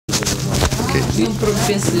Okay. Ну,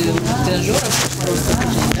 без тренажеров просто.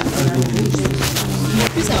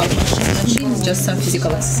 Without machines, just some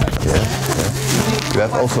physical exercise. You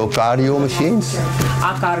have also cardio machines?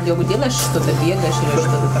 А кардио делаешь что-то, бегаешь или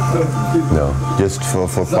что-то такое? No, just for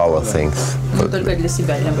power things. Ну, только для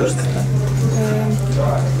себя, для мышц.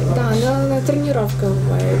 Да, на тренировках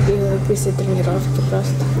бывает, бегаю после тренировки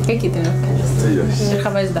просто. Какие тренировки?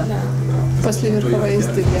 Верховая езда? Да. После верховой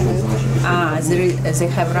езды бегают. They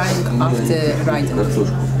have running after riding.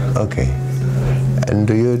 Okay. And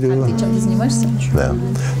do you do? Ты чем-то занимаешься? No.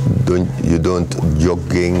 You don't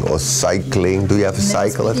jogging or cycling? Do you have a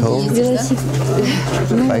cycle at home? Ездишь,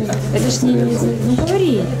 да? Это ж не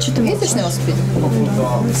говори. Что ты Ездишь на велосипеде?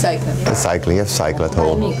 Cycling. Cycling, you have cycle at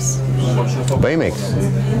home. Микс. Baymax.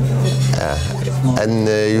 And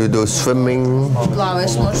you do swimming?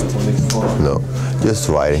 Плаваешь, может? No, just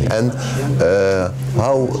riding. And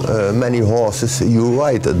how many horses you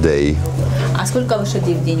ride a day? А сколько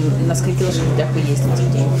лошадей в день? На скольких лошадях вы ездите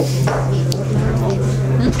в день?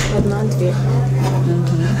 Одна-две.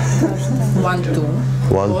 One, two.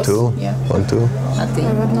 One, two. Yeah. One, two. А ты?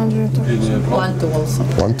 Одна-две тоже. One, two also.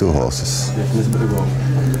 1, 2 horses.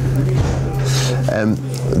 And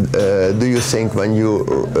do you think when you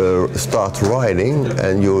start riding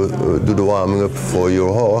and you do the warming up for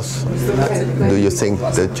your horse, do you think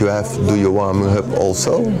that you have to do your warming up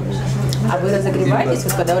also? А вы разогреваетесь?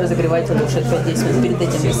 Вот когда вы разогреваете лошадь, вот здесь вот перед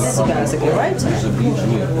этим себя разогреваете?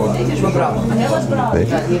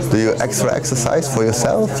 Do you extra exercise for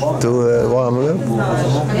yourself to warming up?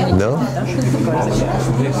 No?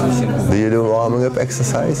 Do you do warming up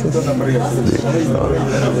exercises?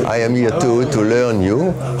 I am here to learn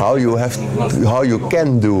you how you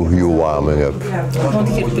can do your warming up. Он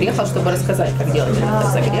приехал, чтобы рассказать, как делать этот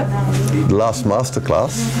разогрев. The last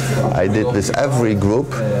masterclass, I did with every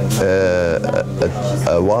group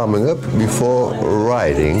a warming up before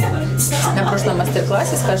riding. На прошлом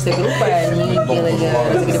мастер-классе с каждой группой они делали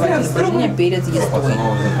разогревательные упражнения перед ездой.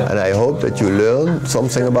 And I hope that you learn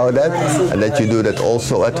something about that and that you do that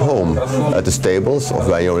also at home, at the stables, or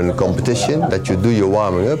when you're in a competition, that you do your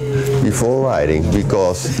warming up before riding,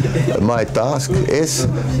 because my task is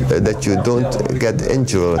that you don't get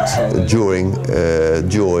injured during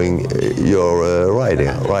your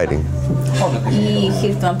riding. И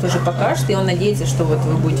Хильд вам тоже покажет, и он надеется, что вот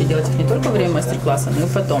вы будете делать их не только во время мастер-класса, но и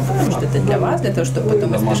потом, потому что это для вас, для того, чтобы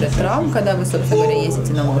потом избежать травм, когда вы, собственно говоря,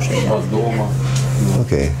 ездите на лошади.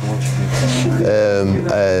 Okay.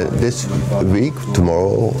 This week,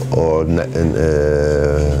 tomorrow, or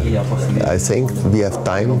I think we have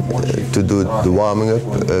time to do the warming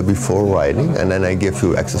up before riding, and then I give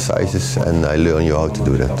you exercises and I learn you how to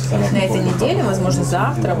do that. На этой неделе, возможно,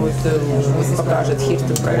 завтра вот покажет Хильд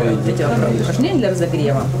эти упражнения для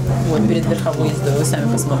разогрева. Вот перед верховой ездой вы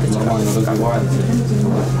сами посмотрите, как.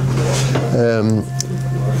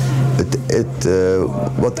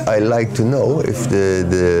 What I like to know if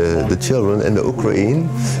the children in the Ukraine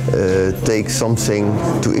take something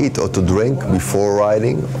to eat or to drink before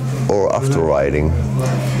riding or after riding.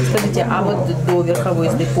 Скажите, а вот до верховой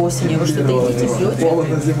езды по осени вы что-то едите, пьете?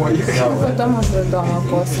 Потом уже дома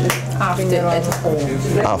после. After at home.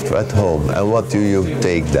 After at home. And what do you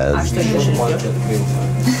take then? А что ешь?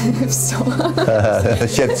 Все.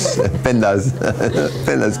 Chips, pindas.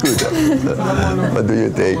 Pindas good. What do you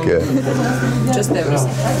take? Just everything.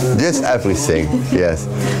 Just everything, yes.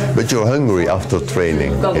 But you're hungry after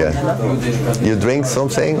training. Yeah. You drink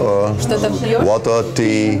something or Что-то пьешь? water,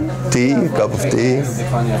 tea, cup of tea.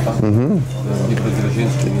 Mm-hmm.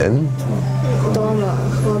 And? Дома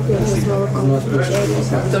хлопья с молоком.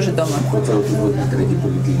 Тоже дома.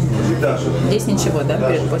 Здесь ничего, да,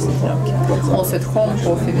 перед после тренировки. Also at home,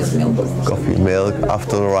 coffee with milk. Coffee, milk,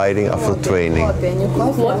 after riding, after training. Хлопья, не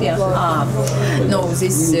кофе, Хлопья? No,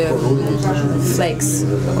 this flakes,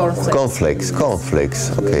 cornflakes.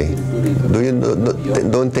 Cornflakes, okay. Do you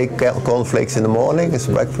don't take cornflakes in the morning as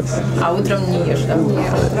breakfast? А утром не ешь, да?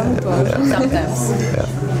 Sometimes. Yeah.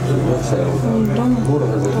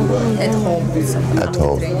 At home. At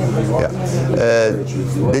home, yeah.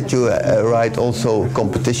 Did you ride also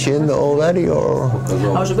competition already, or?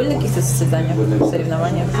 А уже были на каких-то состязаниях,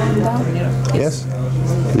 соревнованиях, турнирах? Yes.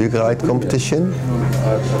 Do you ride competition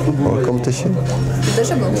or competition?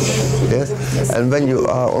 Тоже был? Yes. And when you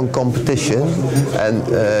are on competition and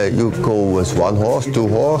you go with one horse, two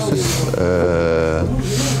horses.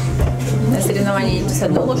 На соревнования идете с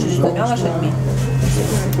одной лошадью, с двумя лошадьми?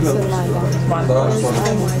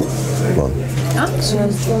 One. А?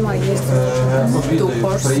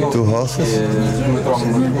 Two horses.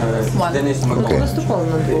 One. Okay.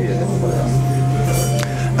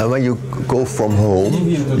 And when you go from home,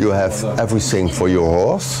 you have everything for your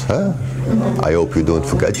horse. Huh? I hope you don't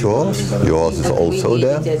forget your horse. Your horse is also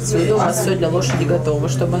there.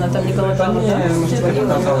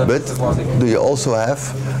 But do you also have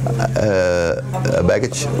a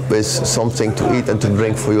baggage with something to eat and to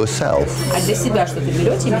drink for yourself? А для себя что-то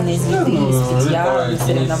берете именно из еды, из питья, из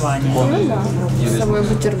соревнований? С собой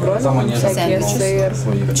бутерброды, всякие, сыр,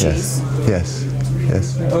 чиз. Yes. Yes.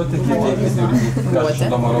 Вот.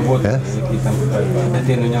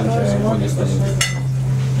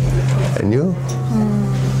 And you?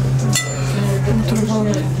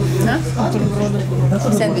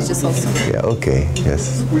 Sandwiches also. Yeah, okay,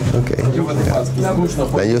 yes, okay. Yeah.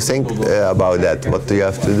 When you think about that, what do you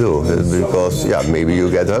have to do? Because, yeah, maybe you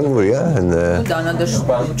get hungry, yeah? And, Да, надо же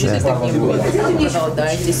учиться таким,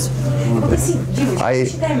 проголодаетесь.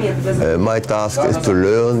 My task is to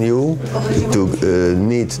learn you to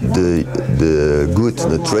need the good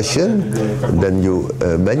nutrition. Then you,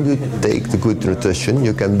 when you take the good nutrition,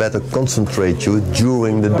 you can better concentrate you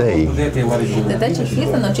during the day. Задача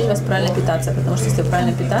Хирта научить вас правильно питаться, потому что если вы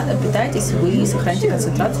правильно питаетесь, вы сохраните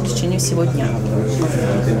концентрацию в течение всего дня.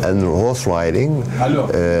 And horse riding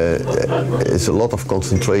is a lot of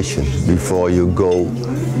concentration. Before you go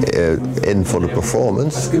in for the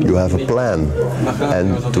performance, you have a plan,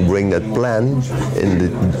 and to bring that plan in the,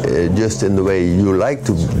 just in the way you like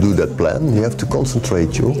to do that plan, you have to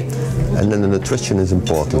concentrate you, and then the nutrition is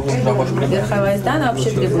important. Верховая езда, она вообще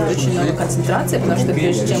требует очень много концентрации, потому что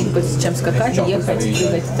прежде чем скакать, ехать,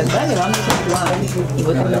 прыгать и так далее, вам нужен план. И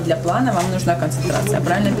вот именно для плана вам нужна концентрация, а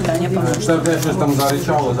правильное питание поможет.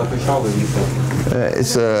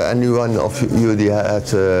 Is anyone of you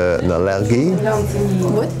had an allergy?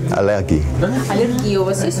 Вот. Allergy. Аллергия у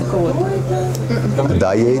вас есть у кого-то?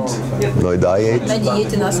 Diet? No diet? На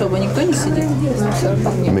диете на особо никто не сидит?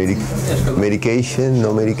 Medication?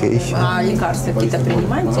 No medication? А лекарства какие-то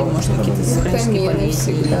принимаете? Может, какие-то хронические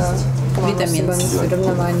болезни есть? Vitamins.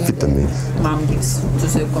 Vitamins. Mom gives to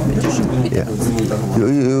the competition. Yeah.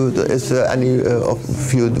 Is any of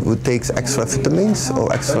you who takes extra vitamins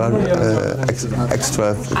or extra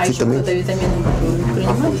А еще vitamins? кто-то витамины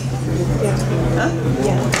принимает?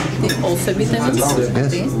 Also vitamins?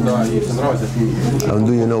 Yes. And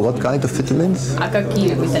do you know what kind of vitamins? А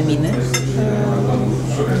какие витамины?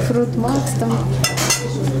 Фрут Макс, там,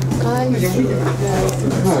 кальций.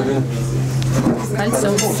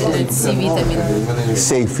 Кальциум, C-витамин.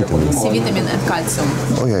 C vitamins. C-витамин and calcium.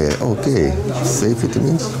 Oh yeah, okay. C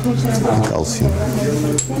vitamins and calcium.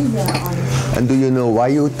 And do you know why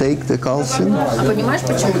you take the calcium? А понимаешь,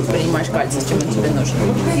 почему ты принимаешь кальций, чем он тебе нужен?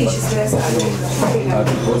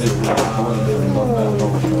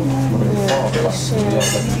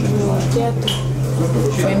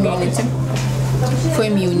 For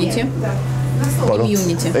immunity. Pardon?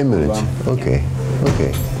 Immunity. Immunity. Okay.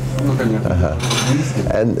 Okay.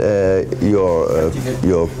 And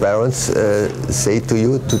your parents say to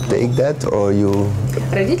you to take that, or you?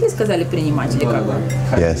 Родители сказали принимать или как?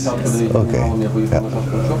 Yes. Okay. Yeah.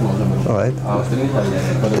 All right.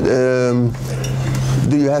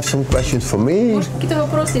 Do you have some questions for me? Может, какие-то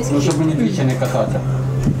вопросы есть?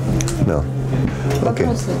 No. Okay.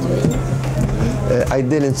 I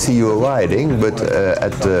didn't see you riding, but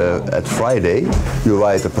at Friday you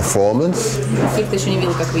ride a performance. Хирта еще не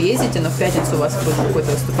видел, как вы ездите, но в пятницу у вас будет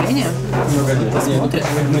какое-то выступление. Посмотрим.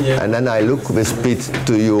 And then I look with speed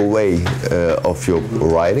to your way of your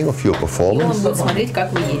riding, of your И он performance. будет смотреть,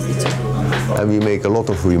 как вы ездите. And we make a lot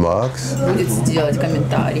of remarks. Будет делать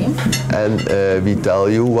комментарии. And we tell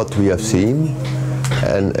you what we have seen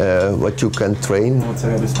and what you can train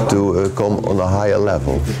to come on a higher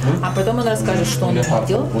level. А потом он расскажет, что он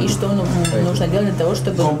увидел и что нужно делать для того,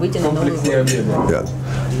 чтобы выйти на новый уровень. Yeah,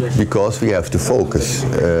 because we have to focus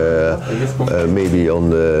maybe on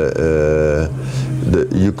the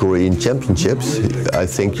Ukrainian championships. I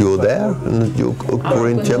think you're there in the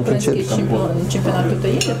Ukrainian championships. Чемпионат кто-то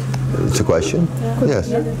едет? It's a question. Yes.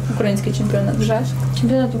 Украинский чемпионат.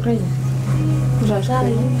 Чемпионат Украины.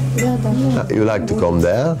 You like to come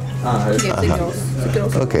there?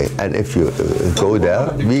 Okay, and if you go there,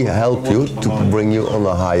 we help you to bring you on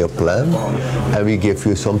a higher plan, and we give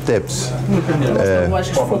you some tips. Ваш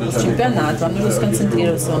фокус чемпионат, вам нужно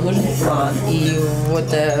сконцентрироваться, вам нужен план, и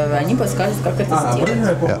вот они подскажут, как это сделать.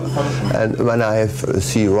 Yeah. And when I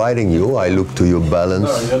see riding you, I look to your balance,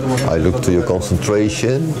 I look to your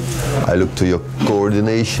concentration, I look to your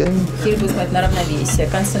coordination. Хир будет смотреть на равновесие,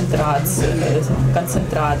 концентрацию,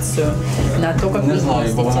 на то, как вы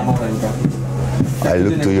ездите. I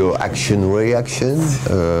look to your action-reaction,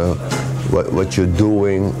 what you're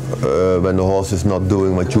doing when the horse is not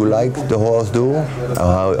doing what you like the horse do,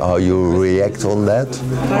 how you react on that.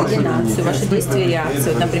 Координацию, ваши действия и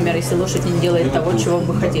реакции. Вот, например, если лошадь не делает того, чего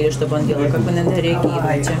вы хотели, чтобы он делал, как вы на это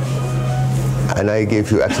реагируете. And I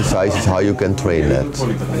give you exercises how you can train that.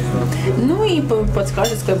 Ну и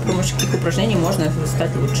подскажет, с помощью каких упражнений можно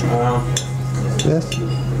стать лучше. Yes.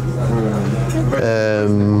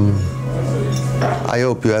 I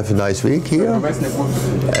hope you have a nice week here.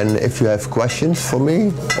 And if you have questions for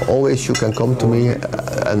me, always you can come to me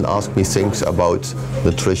and ask me things about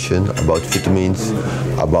nutrition, about vitamins,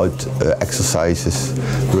 about exercises.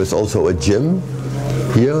 There is also a gym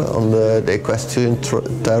here on the equestrian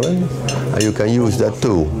terrain, and you can use that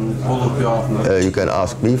too. You can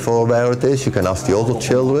ask me for where it is, you can ask the older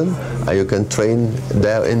children, and you can train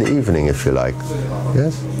there in the evening if you like.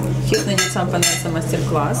 Yes? Хирс-найдется, вам понравится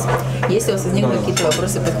мастер-класс. Если у вас возникнут какие-то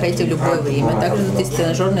вопросы, подходите в любое время. Также тут есть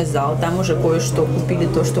тренажерный зал, там уже кое-что купили,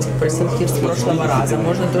 то, что попросил Хирс с прошлого раза.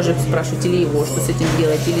 Можно тоже спрашивать или его, что с этим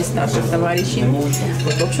делать, или старших товарищей.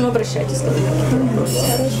 Вот, в общем, обращайтесь, если будут какие-то вопросы.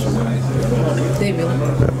 Хорошо.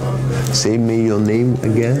 Say me your name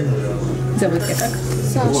again. Зовут тебя как?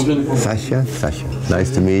 Sasha. Sasha. Nice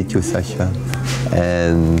to meet you, Sasha.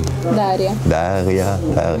 And Дарья. Daria.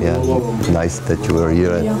 Nice that you are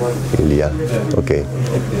here. Ilya. Okay.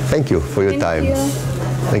 Thank you for your time.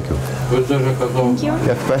 Thank you. Thank you. You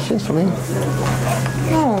have questions for me?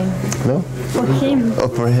 No, No? for him. Oh,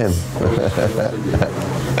 for him.